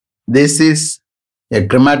This is a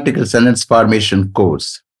grammatical sentence formation course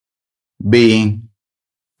being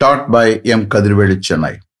taught by M. Kadirvelu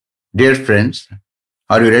Chennai. Dear friends,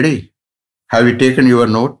 are you ready? Have you taken your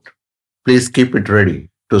note? Please keep it ready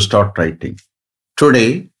to start writing.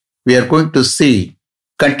 Today, we are going to see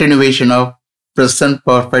continuation of present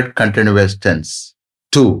perfect continuous tense.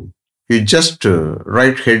 2. You just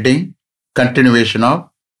write heading continuation of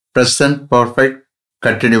present perfect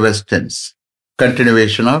continuous tense.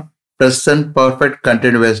 Continuation of present perfect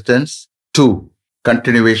continuous tense 2.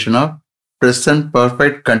 Continuation of present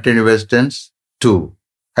perfect continuous tense 2.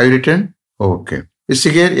 Have you written? Okay. You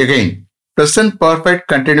see here again. Present perfect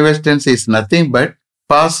continuous tense is nothing but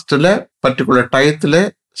pastல particular டயத்துல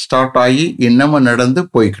start ஆகி இன்னமும் நடந்து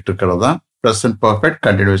போய்கிட்டு இருக்கிறது தான் present perfect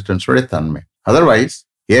continuous tense உடைய தன்மை. Otherwise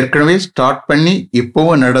ஏற்கனவே ஸ்டார்ட் பண்ணி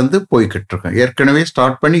இப்பவும் நடந்து போய்கிட்டு இருக்கோம். ஏற்கனவே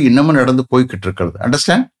ஸ்டார்ட் பண்ணி இன்னமும் நடந்து போய்கிட்டு இருக்கிறது.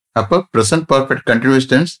 அண்டர்ஸ்டாண்ட்? அப்போ present perfect continuous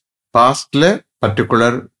tense பாஸ்ட்ல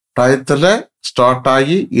பர்டிகுலர் டயத்துல ஸ்டார்ட்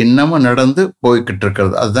ஆகி இன்னமும் நடந்து போய்கிட்டு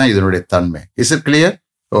இருக்கிறது. அதுதான் இதனுடைய தன்மை. Is it clear?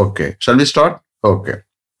 Okay. Shall we start? Okay.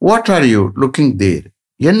 What are you looking there?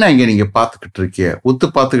 என்ன இங்க நீங்க பார்த்துக்கிட்டு இருக்கிய? உத்து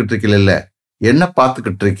பார்த்துக்கிட்டு இருக்கீல்ல? என்ன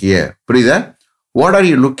பார்த்துக்கிட்டு இருக்கிய? புரியுதா? What are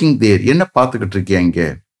you looking there? என்ன பார்த்துக்கிட்டு இருக்கிய?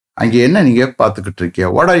 அங்கே என்ன நீங்க பார்த்துக்கிட்டு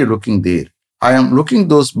இருக்கிய? What are you looking there? I am looking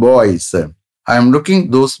those boys. I am looking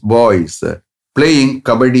those boys playing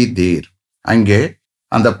kabaddi there. அங்கே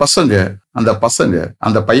அந்த பசங்க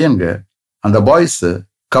அந்த பையன்க அந்த பாய்ஸ்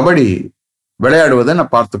கபடி விளையாடுவதை நான்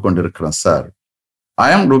பார்த்து கொண்டிருக்கிறேன் sir. I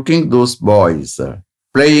am looking those boys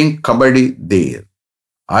playing kabaddi there.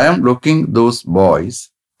 I am looking those boys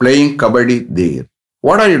playing kabaddi there.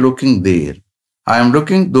 What are you looking there? I am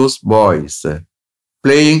looking those boys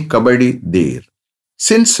playing kabaddi there.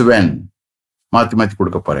 Since when மாத்தி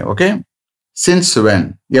கொடுக்க போறேன். ஓகே. சின்ஸ் வென்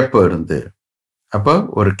எப்போ இருந்து? அப்போ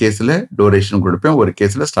ஒரு கேஸ்ல duration கொடுப்பேன், ஒரு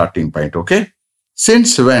கேஸ்ல starting point. Okay.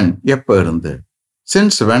 Since when எப்போ இருந்து?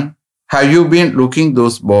 Since when have you been looking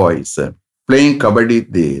those boys playing kabaddi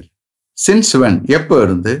there? Since when எப்போ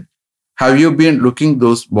இருந்து have you been looking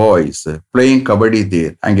those boys playing kabaddi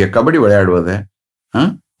there? அங்கே கபடி விளையாடுவதை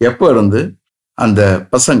எப்போ இருந்து அந்த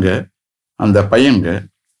பசங்க அந்த பையன்க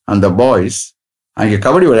அந்த பாய்ஸ் அங்கே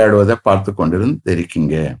கபடி விளையாடுவதை பார்த்து கொண்டிருந்து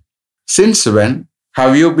இருக்கீங்க. Since when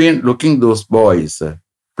have you been looking those boys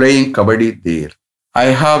playing kabaddi there? I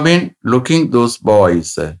have been looking those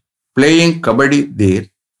boys playing kabaddi there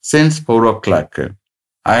since 4 o'clock.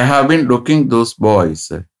 I have been looking those boys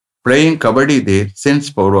playing kabaddi there since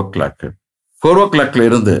 4 o'clock. 4 o'clockல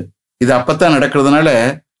இருந்து இது அப்பத்தான் நடக்கிறதுனால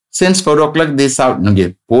since 4 o'clock this out நீங்க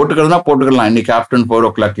போட்டுக்கிறதுனா போட்டுக்கலாம். இன்னைக்கு afternoon 4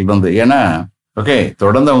 o'clockல இருந்து. ஏன்னா ஓகே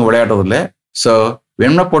தொடர்ந்து அவங்க விளையாடுறது இல்லை. ஸோ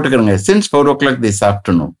வேணும்னா போட்டுக்கிறங்க since 4 o'clock this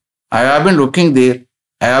afternoon. I have been looking there.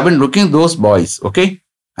 I have been looking those boys. Okay.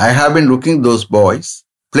 I have been looking those boys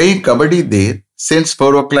playing kabaddi there since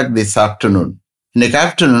 4 o'clock this afternoon. இன்னைக்கு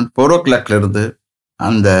afternoon 4 o'clockல இருந்து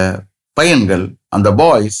அந்த பையன்கள் அந்த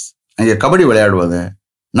boys அங்கே கபடி விளையாடுவதை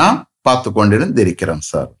நான் பார்த்து கொண்டிருந்து இருக்கிறேன்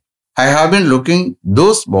sir. I have been looking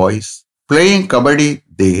those boys playing kabaddi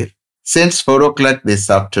there since 4 o'clock this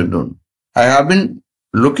afternoon. I have been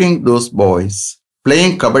looking those boys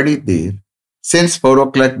playing kabaddi there since 4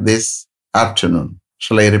 o'clock this afternoon.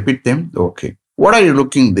 Shall I repeat them? Okay. What are you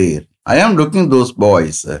looking there? I am looking those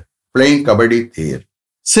boys playing kabaddi there.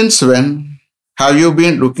 Since when have you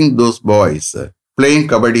been looking those boys playing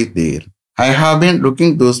kabaddi there? I have been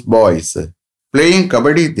looking those boys playing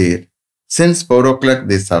kabaddi there since 4 o'clock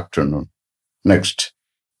this afternoon. Next.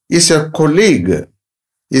 Is your colleague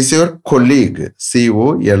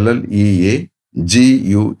C-O-L-L-E-A-G-U-E.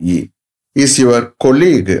 Is your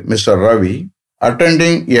colleague Mr. Ravi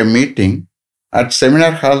attending a meeting at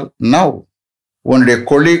seminar hall now? உன்னுடைய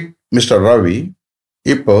colleague mister Ravi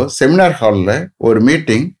இப்போ seminar ஹாலில் ஒரு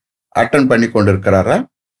meeting attend பண்ணி கொண்டிருக்கிறாரா?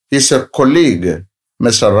 Is your colleague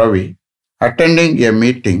mister Ravi attending a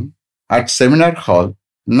meeting at seminar hall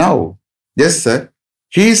now? Yes sir,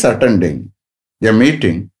 he is attending a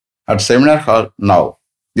meeting at seminar hall now.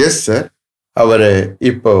 Yes sir, அவர்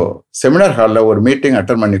இப்போ seminar ஹாலில் ஒரு மீட்டிங்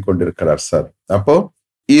அட்டன் பண்ணி கொண்டிருக்கிறார் சார். அப்போ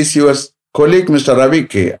இஸ் யுவர் கொலீக் மிஸ்டர்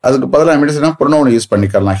ரவிக்கு அதுக்கு பதிலாக மெடிசனா ப்ரொனவுன் யூஸ்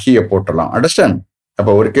பண்ணிக்கலாம், ஹீயை போட்டலாம். அண்டர்ஸ்டாண்ட்?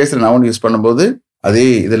 அப்போ ஒரு கேஸில் நவுன் யூஸ் பண்ணும்போது அதே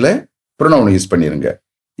இதில் ப்ரொனவுன் யூஸ் பண்ணிருங்க.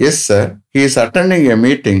 Yes sir, he is attending a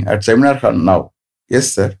meeting at seminar hall now.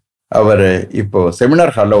 Yes sir, அவர் இப்போ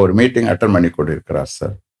செமினார் ஹாலில் ஒரு மீட்டிங் அட்டன் பண்ணி கொண்டிருக்கிறார்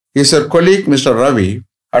sir. Is your colleague mister Ravi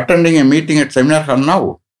attending a meeting at seminar hall now?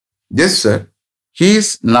 Yes sir, he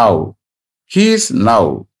is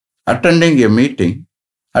now attending a meeting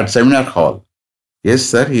at seminar hall. Yes,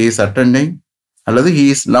 sir, he is attending, அல்லது he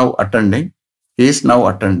is now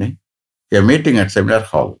attending a meeting at seminar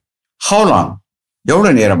hall. How long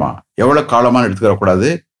எவ்வளவு நேரமா, எவ்வளவு காலமா எடுத்துக்கிற கூடாது,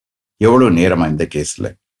 எவ்வளவு நேரமா இந்த கேஸ்ல,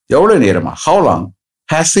 எவ்வளவு நேரமா. How long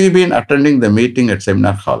has he been attending the meeting at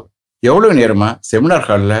seminar hall? எவ்வளவு நேரமா செமினார்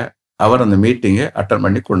ஹால்ல அவர் அந்த மீட்டிங்கை அட்டன்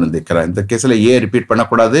பண்ணி கொண்டு வந்திருக்கிறார். இந்த கேஸ்ல ஏ ரிப்பீட்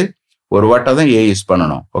பண்ணக்கூடாது, ஒரு வாட்டை தான் ஏ யூஸ்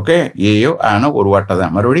பண்ணணும். ஓகே, ஏயோ ஆனோ ஒரு வாட்டை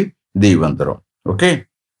தான், மறுபடி தி வந்துடும். Okay,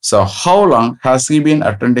 so how long has he been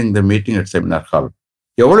attending the meeting at seminar hall?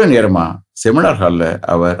 எவ்வளவு நேரமா செமினார் ஹாலில்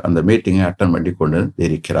அவர் அந்த மீட்டிங்கை அட்டன் பண்ணி கொண்டு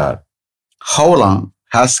இருக்கிறார். How long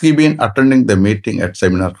has he been attending the meeting at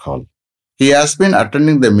seminar hall? He has been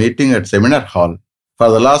attending the meeting at seminar hall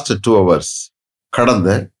for the last 2 hours. கடந்த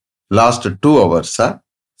லாஸ்ட் 2 hours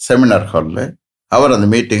செமினார் ஹாலில் அவர் அந்த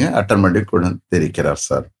மீட்டிங்கை அட்டன் பண்ணி கொண்டு இருக்கிறார்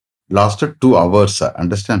sir. Last 2 hours,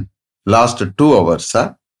 understand? Last 2 hours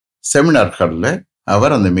seminar ஹாலில்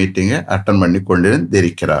அவர் அந்த மீட்டிங்கை அட்டன் பண்ணி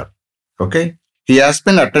கொண்டிருக்கிறார். Okay, he has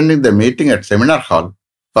been attending the meeting at seminar hall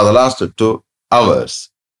for the last 2 hours.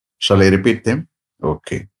 Shall I repeat them?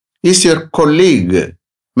 Okay. Is your colleague,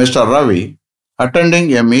 Mr. Ravi, attending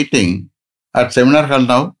a meeting at seminar hall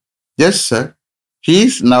now? Yes, sir. He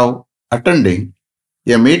is now attending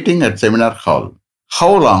a meeting at seminar hall.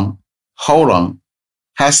 How long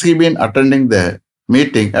has he been attending the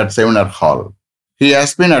meeting at seminar hall? He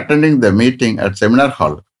has been attending the meeting at seminar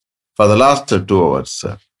hall for the last 2 hours.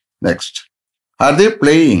 Next. Are they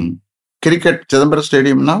playing cricket at Chidambaram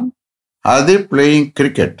Stadium now? Are they playing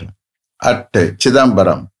cricket at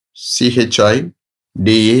Chidambaram? Chidambaram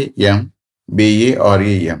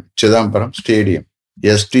Chidambaram Stadium.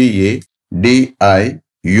 Stadium.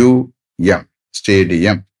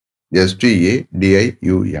 Stadium.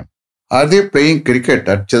 Stadium. Are they playing cricket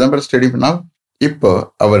at Chidambaram Stadium now? இப்போ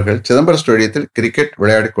அவர்கள் சிதம்பரம் ஸ்டேடியத்தில் cricket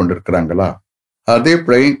விளையாடி கொண்டிருக்கிறாங்களா? Are they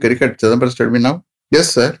playing cricket at Chidambaram Stadium now? Yes,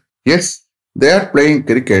 sir. Yes, they are playing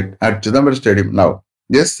cricket at Chidambaram Stadium now.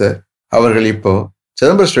 Yes, sir. அவர்கள் இப்போ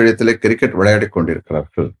சிதம்பரம் ஸ்டேடியத்தில் cricket விளையாடி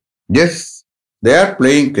கொண்டிருக்கிறார்கள். Yes, they are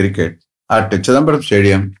playing cricket at Chidambaram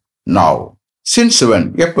Stadium now. Since when?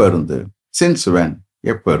 எப்போ இருந்து? Since when?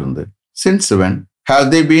 எப்போ இருந்து? Since when have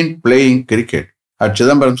they been playing cricket at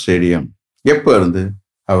Chidambaram Stadium? எப்போ இருந்து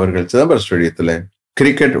அவர்கள் சிதம்பரம் ஸ்டேடியத்தில்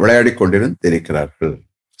கிரிக்கெட் விளையாடி கொண்டிருக்கிறார்கள்?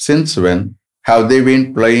 Since when have they been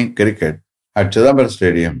playing cricket at Chidambaram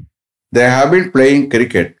Stadium? They have been playing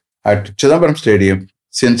cricket at Chidambaram Stadium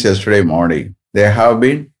since yesterday morning. They have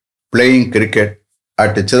been playing cricket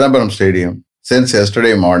at Chidambaram Stadium since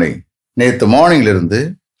yesterday morning. நேற்று மார்னிங்கிலிருந்து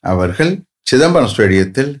அவர்கள் சிதம்பரம்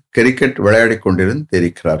ஸ்டேடியத்தில் cricket விளையாடி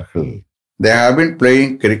கொண்டிருக்கிறார்கள். They have been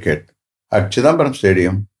playing cricket at Chidambaram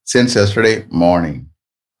Stadium since yesterday morning.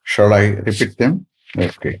 Shall I repeat them?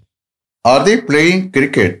 Okay. Are they playing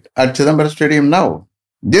cricket at Chidambaram Stadium now?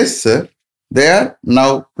 Yes, sir. They are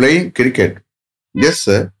now playing cricket. Yes,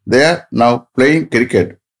 sir. They are now playing cricket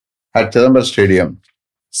at Chidambaram Stadium.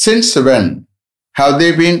 Since when have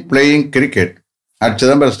they been playing cricket at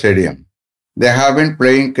Chidambaram Stadium? They have been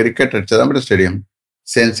playing cricket at Chidambaram Stadium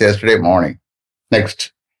since yesterday morning. Next.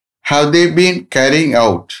 Have they been carrying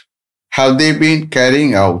out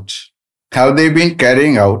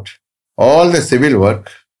all the civil work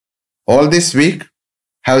all this week?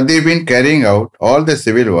 Have they been carrying out all the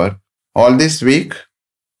civil work all this week?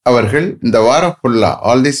 அவர்கள் இந்த வாரம் ஃபுல்லா,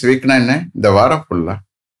 all this வீக்னா என்ன? இந்த வாரம் ஃபுல்லா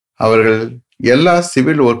அவர்கள் எல்லா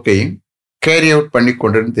சிவில் ஒர்க்கையும் கேரி அவுட் பண்ணி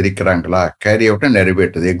கொண்டு இருக்கிறாங்களா? கேரி அவுட்டை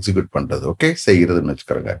நிறைவேற்றுது, எக்ஸிக்யூட் பண்றது, ஓகே, செய்கிறதுன்னு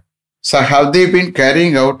வச்சுக்கிறாங்க. So how they been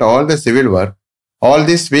carrying out all the civil work all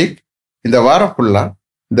this week? இந்த வாரம் ஃபுல்லா,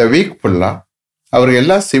 இந்த வீக் ஃபுல்லா அவர்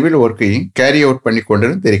எல்லா சிவில் ஒர்க்கையும் கேரி அவுட் பண்ணி கொண்டு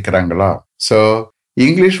இருக்கிறாங்களா? So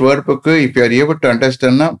English வேர்ப்புக்கு if you are able to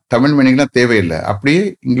அண்டர்ஸ்டாண்ட்னா Tamil மீனிங்லாம் தேவையில்லை, அப்படியே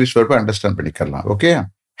இங்கிலீஷ் வேர்ப்பை அண்டர்ஸ்டாண்ட் பண்ணிக்கலாம். Okay,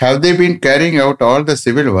 have they been carrying out all the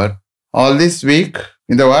civil work all this week?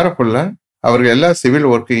 இந்த வாரம் ஃபுல்லா அவர்கள் எல்லா சிவில்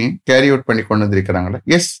ஒர்க்கையும் கேரி அவுட் பண்ணி கொண்டு வந்திருக்கிறாங்களா?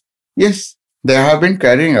 S, S, they have been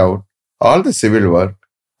carrying out all the civil work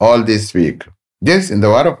all this week. S, இந்த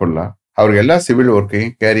வாரம் ஃபுல்லா அவர்கள் எல்லா சிவில்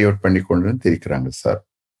ஒர்க்கையும் கேரி அவுட் பண்ணி கொண்டு இருக்கிறாங்க sir.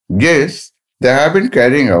 S, they have been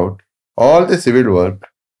carrying out all the civil work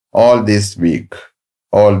all this week.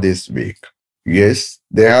 All this week. Yes,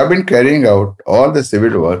 they have been carrying out all the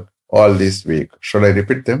civil work all this week. Shall I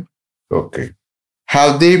repeat them? Okay.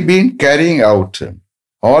 Have they been carrying out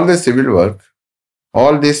all the civil work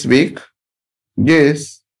all this week? Yes,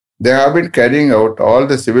 they have been carrying out all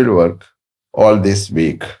the civil work all this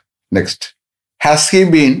week. Next. Has he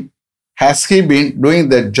been doing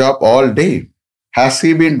that job all day? Has he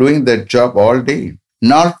been doing that job all day?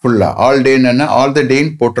 நாள் ஃபுல்லா, all டேன்னு all the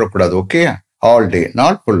டேன்னு போட்டுறக்கூடாது, okay? All day,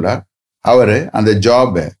 நாள் ஃபுல்லா அவர் அந்த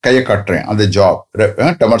job கையை காட்டுறேன், அந்த ஜாப்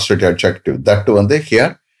டெமான்ஸ்ட்ரேட்டிவ் அட்ஜெக்டிவ், தட்டு வந்து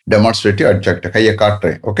ஹியர் டெமான்ஸ்ட்ரேட்டிவ் அட்ஜெக்டிவ், கையை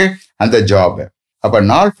காட்டுறேன், ஓகே, அந்த ஜாப். அப்ப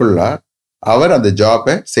நாள் ஃபுல்லா அவர் அந்த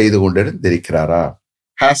ஜாபை செய்து கொண்டிருந்திருக்கிறாரா?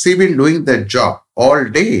 Has he been doing that job all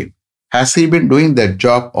day? Has he been doing that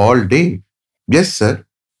job all day? Yes, sir.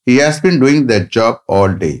 He has been doing that job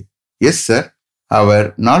all day. Yes, sir. அவர்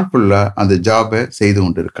நாள் ஃபுல்லா அந்த ஜாபை செய்து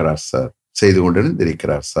கொண்டிருக்கிறார் சார். செய்து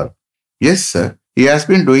கொண்டிருந்திருக்கிறார் sir. Yes, sir. He has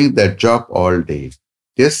been doing that job all day.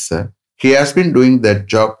 Yes, sir. He has been doing that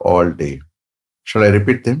job all day. Shall I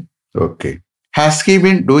repeat them? Okay. Has he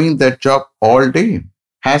been doing that job all day?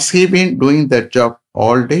 Has he been doing that job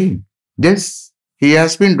all day? Yes, he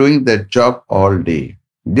has been doing that job all day.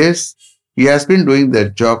 Yes, he has been doing that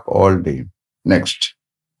job all day. Next.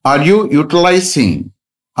 Are you utilizing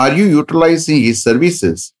his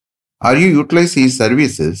services? Are you utilizing his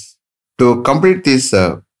services to complete this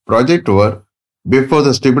project work before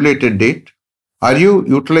the stipulated date? Are you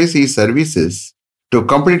utilizing his services to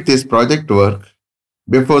complete this project work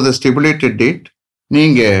before the stipulated date?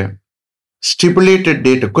 நீங்க stipulated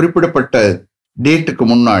date, குறிப்பிடப்பட்ட டேட்டுக்கு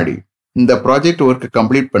முன்னாடி இந்த project ஒர்க்கை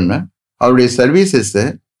complete பண்ண அவருடைய சர்வீசஸை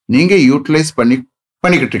நீங்க utilise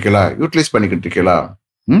பண்ணிக்கிட்டு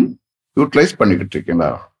இருக்கீங்களா?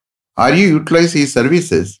 Are you utilizing his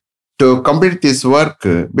services to complete this work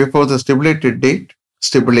before the stipulated date?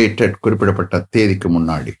 Stipulated குறிப்பிடப்பட்ட தேதிக்கு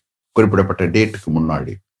முன்னாடி, குறிப்பிடப்பட்ட டேட்டுக்கு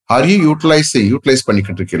முன்னாடி. Are you utilize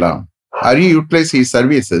பண்ணிக்கிட்டு இருக்கீங்களா? Are you utilizing his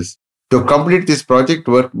services to complete this project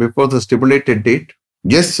work before the stipulated date?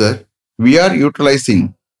 Yes, sir. We are utilizing,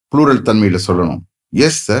 plural தன்மையில சொல்லணும்.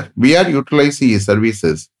 Yes, sir. We are utilizing his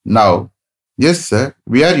services now. Yes, sir.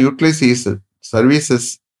 We are utilizing his services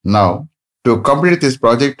now to complete this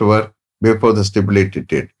project work before the stipulated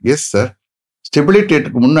date. Yes, sir. Stipulated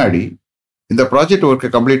முன்னாடி இந்த project ஒர்க்கை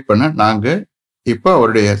complete பண்ண நாங்க இப்போ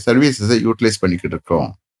அவருடைய சர்வீசஸை utilise பண்ணிக்கிட்டு இருக்கோம்.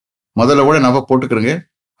 முதல்ல கூட நம்ம போட்டுக்கிறோங்க.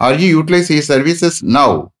 Are you utilizing his services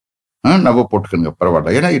now? நம்ம போட்டுக்கிறோங்க,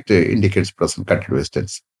 பரவாயில்ல, ஏன்னா it indicates present continuous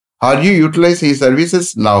tense. Are you utilizing his services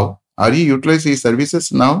now? Are you utilizing his services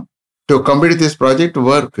now to complete this project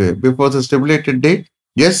work before the stipulated date?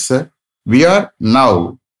 Yes, sir. We are now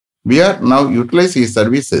utilizing his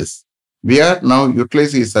services. We are now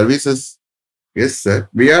utilizing his services. Yes, sir.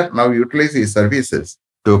 We are now utilizing his services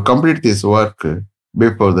to complete this work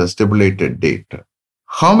before the stipulated date.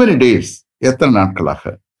 How many days? எத்தனை நாட்களாக?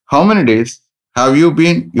 How many days have you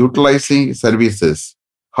been utilizing services?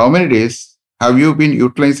 How many days have you been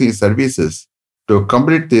utilizing services to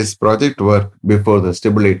complete this project work before the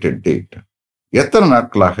stipulated date? எத்தனை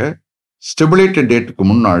நாட்களாக stipulated டேட்டுக்கு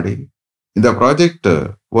முன்னாடி இந்த project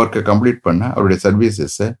ஒர்க்கை complete பண்ண அவருடைய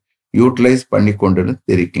சர்வீசஸை யூட்டிலைஸ் பண்ணி கொண்டு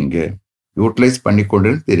இருக்கீங்க?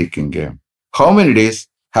 How many days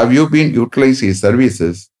have you been utilizing his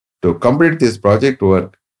services to complete this project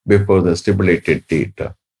work before the stipulated date?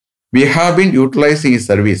 We have been utilizing his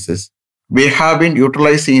services. We have been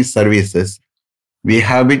utilizing his services. We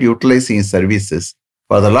have been utilizing his services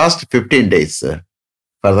for the last 15 days.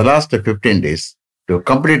 For the last 15 days to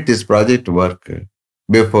complete this project work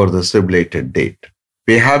before the stipulated date.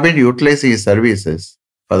 We have been utilizing his services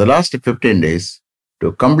for the last 15 days to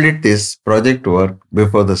complete this project work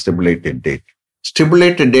before the stipulated date.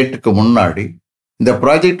 Stipulated dateக்கு முன்னாடி இந்த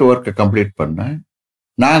project ஒர்க்கை complete பண்ண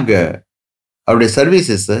நாங்க அவருடைய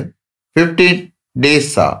சர்வீசஸை 15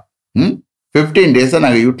 டேஸா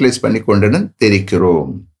நாங்க utilise பண்ணி கொண்டு தெரிக்கிறோம்.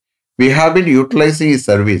 We have been utilizing his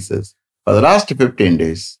services for the last 15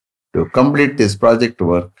 days to complete this project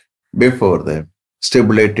work before the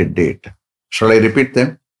stipulated date. Shall I repeat them?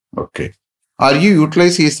 Okay. Are you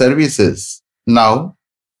utilizing his services now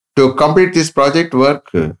to complete this project work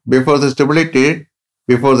before the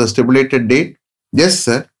stipulated date? Yes,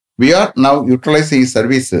 sir. We are now utilizing his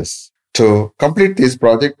services to complete this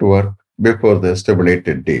project work before the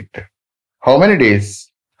stipulated date. How many days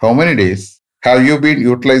have you been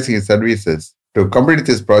utilizing his services to complete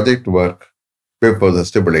this project work before the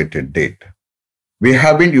stipulated date? We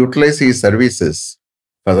have been utilizing his services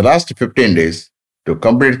for the last 15 days to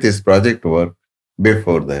complete this project work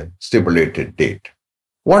before the stipulated date.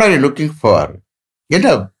 What are you looking for? என்ன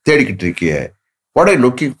தேடிக்கிட்டு இருக்கிய? What are you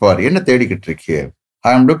looking for? என்ன தேடிக்கிட்டு இருக்கிய?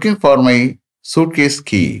 I am looking for my suitcase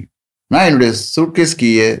key. நான் என்னுடைய suitcase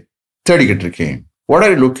key-யை தேடிக்கிட்டு இருக்கேன். What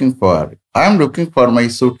are you looking for? I am looking for my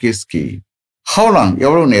suitcase key. How long?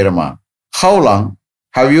 எவ்வளவு நேரமா? How long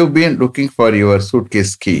have you been looking for your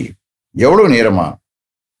suitcase key? எவ்வளவு நேரமா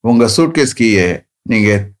உங்க suitcase key-யை நீங்க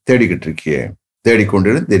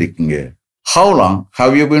தேடிக்கொண்டு இருக்கீங்க? How long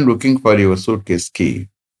have you been looking for your suitcase key?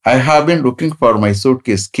 I have been looking for my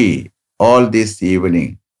suitcase key all this evening.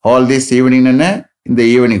 All this evening என்ன? இந்த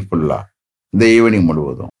evening ஃபுல்லா, இந்த ஈவினிங்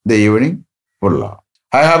முழுவதும், இந்த ஈவினிங் ஃபுல்லா.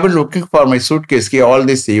 I have been looking for my suitcase key all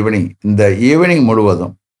this evening. இந்த evening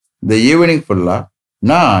முழுவதும், இந்த ஈவினிங் ஃபுல்லா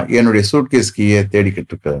நான் என்னுடைய சூட்கேஸ் கீயை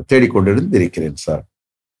தேடிக்கொண்டிருக்கிறேன் sir.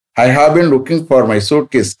 I have been looking for my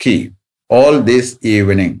suitcase key all this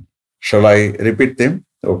evening. Shall I repeat them?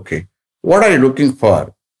 Okay. What are you looking for?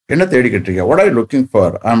 என்ன தேடிக்கிட்டு இருக்கீங்க? What are you looking for?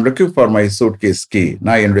 I'm looking for my suitcase key.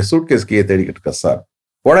 நான் என்னுடைய suitcase key தேடிக்கிட்டு இருக்கேன் sir.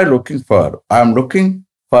 What are you looking for? I'm looking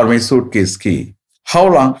for my suitcase key. How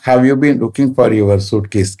long have you been looking for your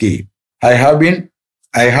suitcase key? I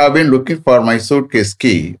have been looking for my suitcase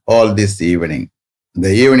key all this evening. இந்த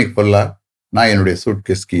evening ஃபுல்லா நான் என்னுடைய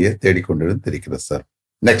suitcase key-யை தேடிக்கொண்டிருக்கிறேன் sir.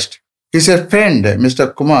 Next. Is your friend, Mr.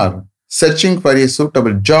 Kumar, searching for a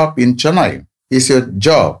suitable job in Chennai? Is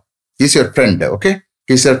your friend, okay?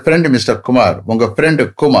 Is your friend, Mr. Kumar, உங்க friend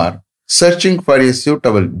Kumar, searching for a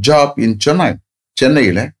suitable job in Chennai?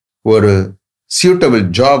 சென்னையில ஒரு suitable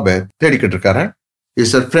job தேடிக்கிட்டு இருக்காரா? Is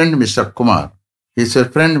your friend, Mr.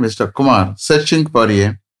 Kumar, searching for a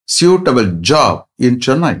suitable job in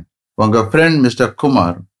Chennai? உங்க friend, Mr.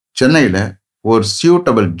 Kumar, சென்னையில ஒரு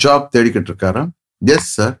suitable job தேடிக்கிட்டு இருக்காரா? Yes,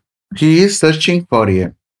 sir. He is searching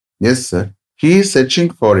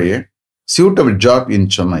for a suitable job in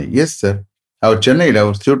Chennai. Yes, sir. அவர் சென்னையில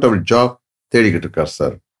ஒரு suitable job தேடிக்கிட்டு இருக்கார்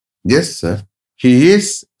sir. Yes, sir. He is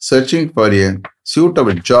searching for a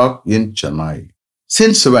suitable job in Chennai.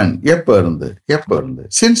 Since when? எப்ப இருந்து?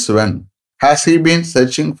 Since when has he been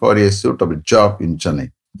searching for a suitable job in Chennai?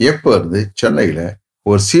 எப்ப இருந்து சென்னையில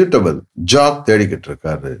ஒரு suitable job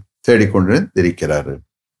தேடிக்கொண்டிருக்கிறார்.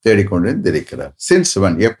 Since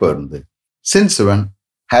when? எப்ப இருந்து? Since when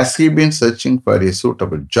has he been searching for a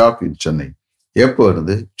suitable job in Chennai? எப்ப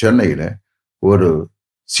இருந்து சென்னையில ஒரு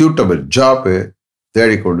suitable job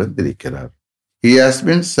தேடிக்கொண்டிருக்கிறார். He has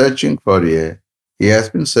been searching for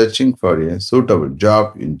a suitable job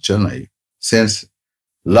in Chennai since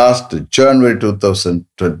last January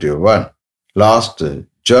 2021. Last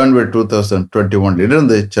January 2021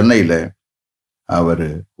 இருந்து சென்னையில அவர்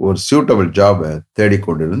ஒரு suitable job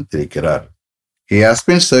தேடிக்கொண்டிருக்கிறார். He has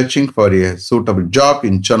been searching for a suitable job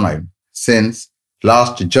in Chennai since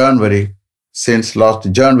last January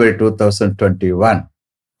 2021.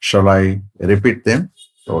 Shall I repeat them?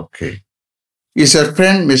 Okay. Is your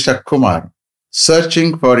friend Mr. Kumar searching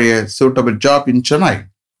for a suitable job in Chennai?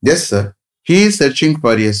 Yes, sir. He is searching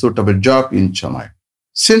for a suitable job in Chennai.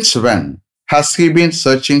 Since when has he been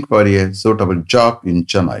searching for a suitable job in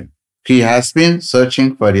Chennai? He has been searching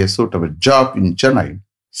for a suitable job in Chennai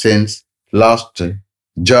since last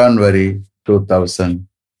January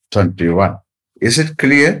 2021. Is it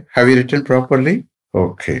clear? Have you written properly?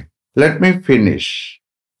 Okay. Let me finish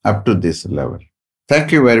up to this level. Thank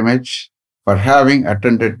you very much for having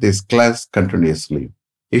attended this class continuously.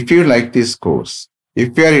 If you like this course, if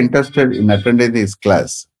you are interested in attending this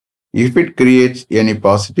class, if it creates any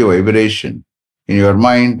positive vibration in your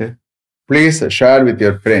mind, please share with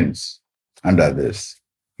your friends and others.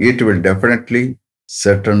 It will definitely,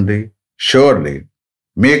 certainly, surely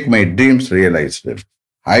make my dreams realized.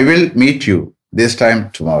 I will meet you this time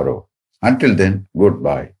tomorrow. Until then,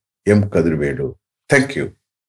 goodbye. M. Kadirvelu. Thank you.